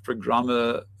 for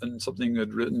grammar and something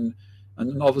I'd written. And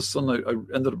then all of a sudden, I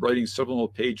ended up writing several more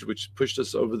pages, which pushed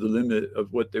us over the limit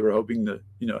of what they were hoping to,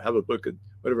 have a book at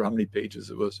how many pages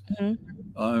it was.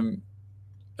 And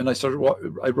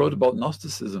I wrote about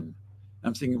Gnosticism.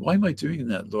 I'm thinking, why am I doing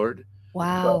that, Lord?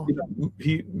 Wow.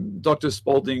 Dr.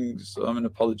 Spaulding's an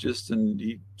apologist, and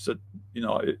he said,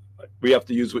 we have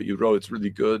to use what you wrote. It's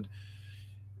really good.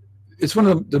 It's one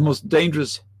of the most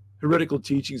dangerous heretical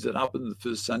teachings that happened in the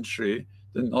first century,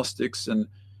 the Gnostics. And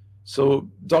so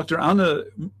Dr. Anna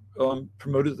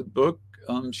promoted the book.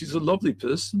 She's a lovely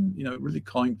person, really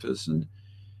kind person.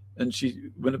 And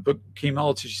when the book came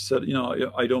out, she said,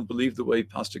 I don't believe the way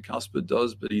Pastor Caspar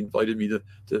does, but he invited me to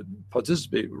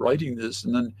participate in writing this.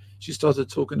 And then she started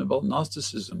talking about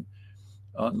Gnosticism,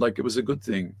 like it was a good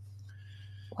thing.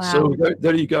 Wow. So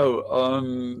there you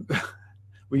go.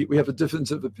 We have a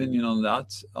difference of opinion on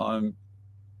that.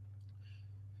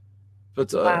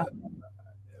 But wow.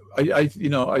 I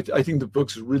think the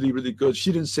book's really, really good.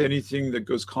 She didn't say anything that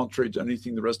goes contrary to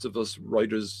anything the rest of us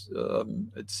writers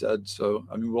had said. So,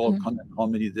 we're all kind of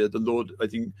harmony there. The Lord, I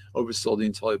think, oversaw the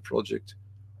entire project.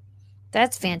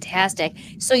 That's fantastic.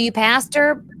 So you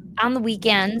pastor on the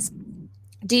weekends.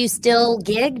 Do you still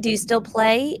gig? Do you still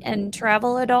play and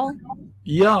travel at all?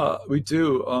 Yeah, we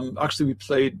do. Actually, we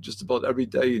played just about every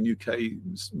day in UK.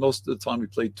 Most of the time, we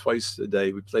played twice a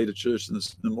day. We played at church in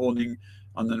the morning,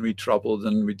 and then we traveled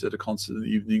and we did a concert in the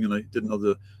evening, and I did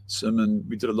another sermon.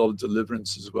 We did a lot of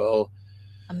deliverance as well.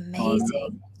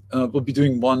 Amazing. We'll be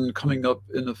doing one coming up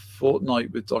in a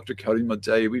fortnight with Dr. Carrie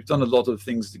Matei. We've done a lot of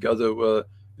things together where,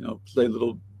 play a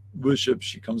little worship.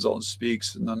 She comes out and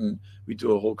speaks, and then we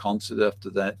do a whole concert after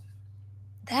that.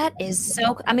 That is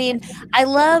so, I mean, I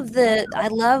love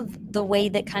the way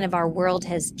that kind of our world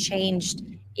has changed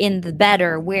in the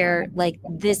better, where like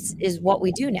this is what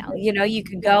we do now. You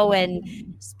can go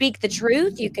and speak the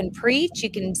truth, you can preach,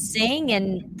 you can sing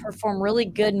and perform really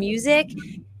good music,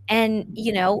 and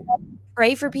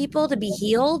pray for people to be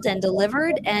healed and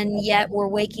delivered, and yet we're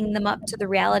waking them up to the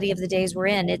reality of the days we're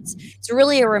in. It's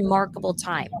really a remarkable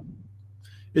time.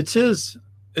 It is.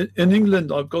 In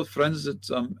England, I've got friends that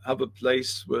have a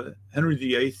place where Henry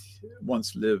VIII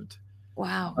once lived.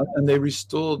 Wow. And they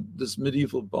restored this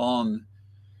medieval barn.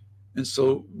 And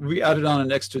so we added on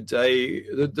an extra day.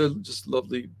 They're just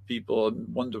lovely people and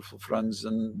wonderful friends.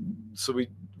 And so we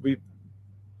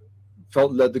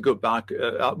felt led to go back.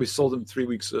 We saw them 3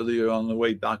 weeks earlier. On the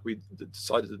way back, we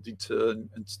decided to detour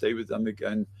and stay with them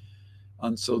again.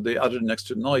 And so they added an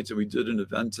extra night, and we did an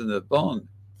event in their barn,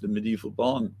 the medieval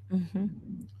barn. Mm-hmm.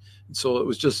 So it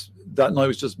was just, that night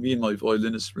was just me and my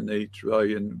violinist, Renee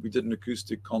Troy, and we did an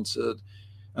acoustic concert.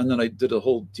 And then I did a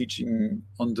whole teaching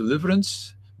on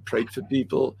deliverance, prayed for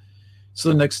people. So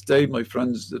the next day, my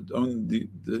friends that own the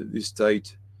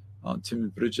estate, Tim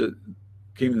and Bridget,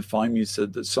 came to find me and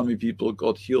said that so many people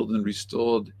got healed and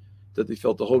restored, that they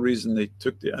felt the whole reason they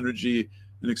took the energy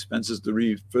and expenses to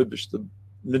refurbish the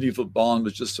medieval barn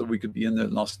was just so we could be in there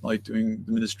last night doing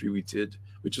the ministry we did,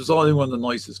 which was only one of the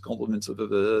nicest compliments I've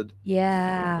ever heard.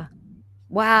 Yeah.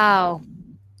 Wow.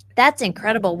 That's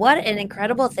incredible. What an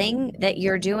incredible thing that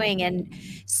you're doing. And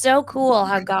so cool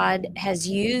how God has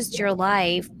used your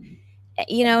life,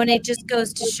 and it just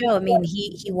goes to show, I mean,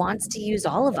 he wants to use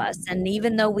all of us. And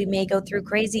even though we may go through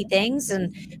crazy things,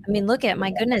 and I mean, look at,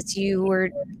 my goodness, you were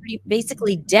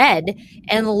basically dead,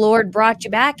 and the Lord brought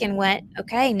you back and went,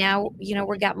 okay, now,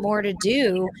 we got more to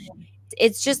do.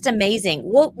 It's just amazing.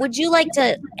 What would you like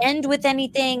to end with?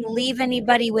 Anything, leave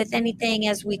anybody with anything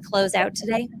as we close out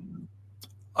today?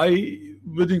 I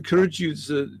would encourage you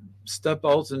to step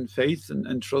out in faith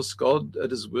and trust God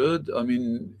at his word. I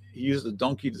mean, he used a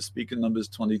donkey to speak in Numbers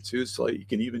 22, so he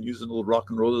can even use a little rock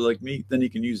and roller like me. Then he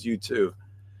can use you too.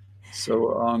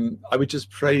 So I would just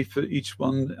pray for each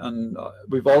one. And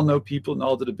we've all know people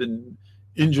now that have been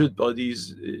injured by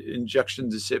these injection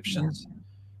deceptions.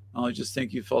 Yeah. I just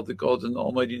thank you, Father God, in the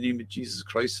almighty name of Jesus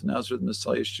Christ, Nazareth,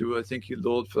 Messiah, Yeshua. I thank you,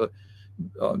 Lord, for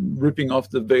ripping off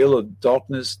the veil of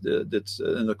darkness that's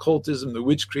and occultism, the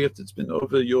witchcraft that's been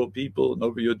over your people and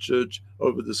over your church,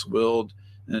 over this world.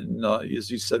 And as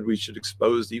you said, we should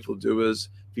expose evildoers,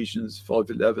 Ephesians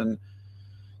 5:11.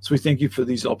 So we thank you for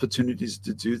these opportunities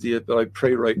to do that. But I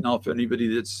pray right now for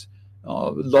anybody that's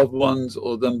loved ones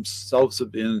or themselves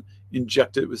have been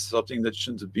injected with something that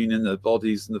shouldn't have been in their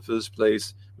bodies in the first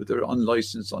place, with their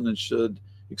unlicensed, uninsured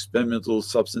experimental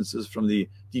substances from the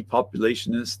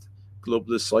depopulationist,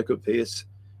 globalist psychopaths.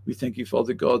 We thank you,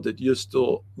 Father God, that you're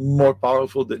still more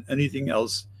powerful than anything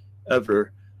else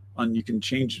ever. And you can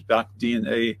change back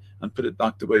DNA and put it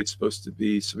back the way it's supposed to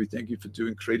be. So we thank you for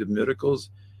doing creative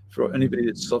miracles. For anybody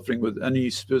that's suffering with any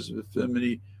spirit of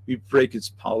infirmity, we break its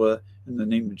power in the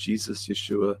name of Jesus,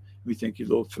 Yeshua. We thank you,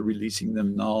 Lord, for releasing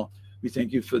them now. We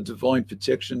thank you for divine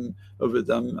protection over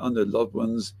them and their loved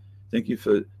ones. Thank you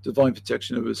for divine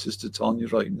protection over Sister Tania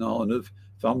right now, and of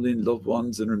family and loved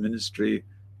ones in her ministry,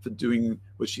 for doing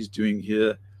what she's doing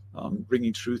here,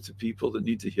 bringing truth to people that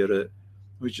need to hear it.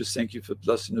 We just thank you for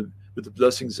blessing them with the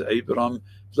blessings of Abraham.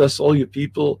 Bless all your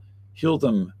people, heal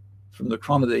them from the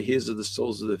crown of their heads to the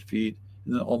soles of their feet.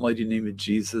 In the almighty name of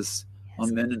Jesus.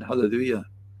 Amen and hallelujah.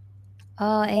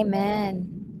 Oh,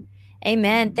 amen.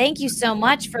 Amen. Thank you so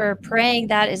much for praying.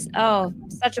 That is,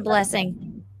 such a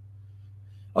blessing.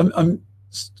 I'm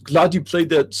glad you played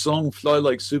that song, Fly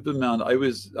Like Superman. I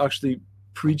was actually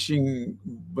preaching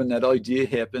when that idea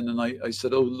happened, and I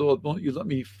said, oh, Lord, won't you let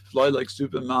me fly like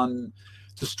Superman,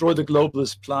 destroy the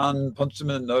globalist plan, punch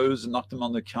them in the nose and knock them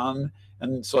on the can.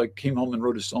 And so I came home and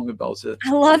wrote a song about it.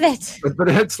 I love it. But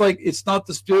it's like, it's not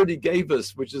the spirit he gave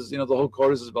us, which is, the whole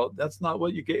chorus is about. That's not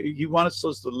what you gave. He wanted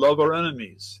us to love our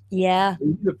enemies. Yeah. We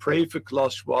need to pray for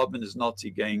Klaus Schwab and his Nazi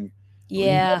gang.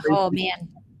 Yeah. Man.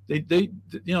 They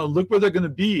look where they're going to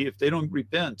be if they don't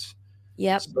repent.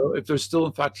 Yep. So if they're still,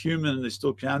 in fact, human and they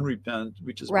still can repent,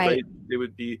 we just pray they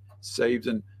would be saved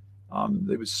and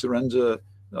they would surrender.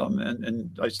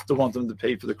 And I still want them to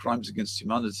pay for the crimes against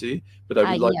humanity, but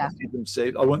I would like to see them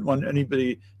saved. I wouldn't want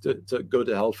anybody to go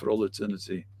to hell for all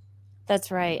eternity.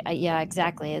 That's right. Yeah,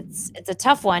 exactly. It's a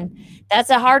tough one.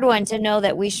 That's a hard one to know,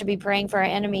 that we should be praying for our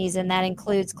enemies, and that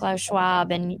includes Klaus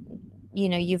Schwab and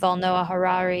Yuval Noah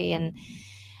Harari and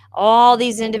all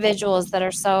these individuals that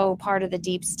are so part of the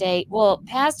deep state. Well,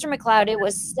 Pastor McCloud, it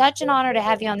was such an honor to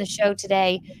have you on the show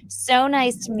today. So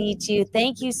nice to meet you.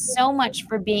 Thank you so much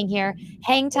for being here.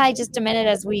 Hang tight just a minute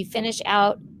as we finish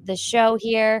out the show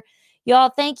here.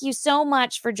 Y'all, thank you so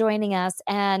much for joining us.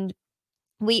 And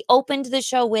we opened the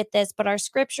show with this, but our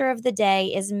scripture of the day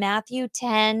is Matthew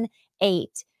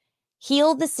 10:8.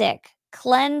 Heal the sick,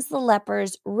 cleanse the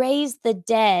lepers, raise the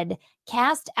dead,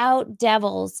 cast out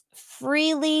devils.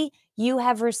 Freely you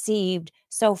have received,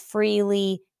 so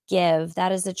freely give.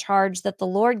 That is a charge that the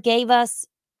Lord gave us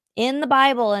in the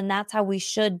Bible, and that's how we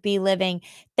should be living.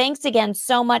 Thanks again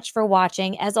so much for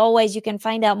watching. As always, you can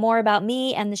find out more about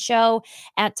me and the show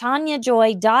at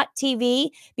taniajoy.tv.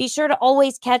 Be sure to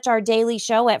always catch our daily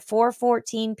show at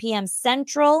 4:14 p.m.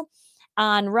 Central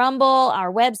on Rumble,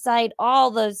 our website,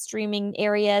 all the streaming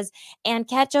areas, and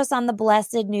catch us on the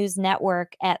Blessed News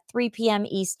Network at 3 p.m.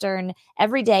 Eastern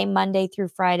every day, Monday through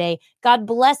Friday. God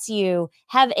bless you.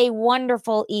 Have a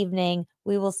wonderful evening.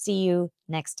 We will see you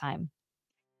next time.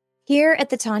 Here at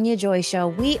the Tania Joy Show,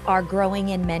 we are growing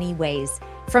in many ways.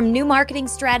 From new marketing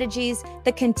strategies,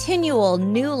 the continual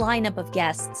new lineup of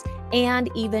guests, and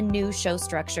even new show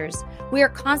structures. We are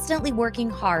constantly working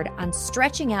hard on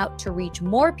stretching out to reach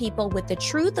more people with the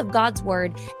truth of God's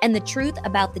word and the truth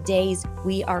about the days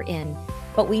we are in.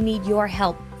 But we need your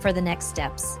help for the next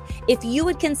steps. If you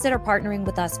would consider partnering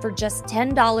with us for just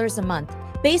 $10 a month,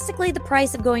 basically the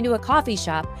price of going to a coffee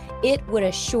shop, it would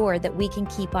assure that we can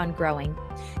keep on growing.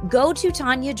 Go to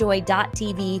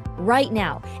taniajoy.tv right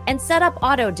now and set up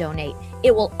auto donate.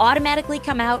 It will automatically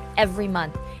come out every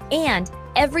month. And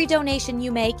every donation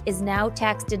you make is now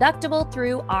tax deductible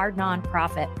through our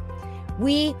nonprofit.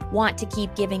 We want to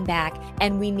keep giving back,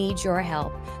 and we need your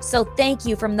help. So thank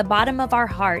you from the bottom of our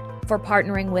heart for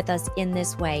partnering with us in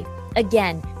this way.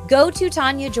 Again, go to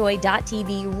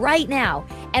taniajoy.tv right now,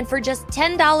 and for just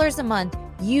 $10 a month,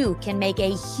 you can make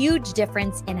a huge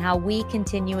difference in how we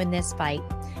continue in this fight.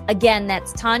 Again,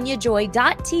 that's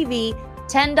taniajoy.tv,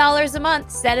 $10 a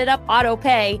month, set it up auto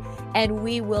pay, and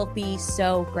we will be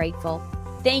so grateful.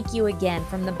 Thank you again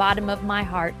from the bottom of my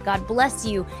heart. God bless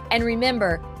you. And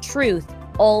remember, truth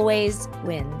always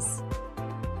wins.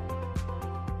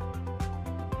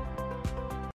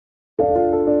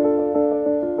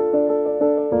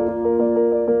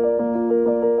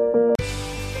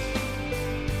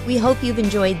 We hope you've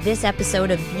enjoyed this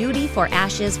episode of Beauty for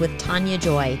Ashes with Tania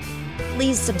Joy.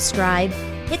 Please subscribe,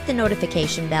 hit the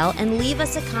notification bell, and leave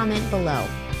us a comment below.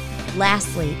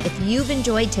 Lastly, if you've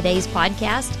enjoyed today's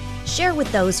podcast, share with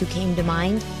those who came to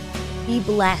mind. Be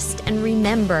blessed, and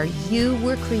remember, you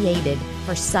were created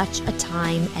for such a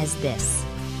time as this.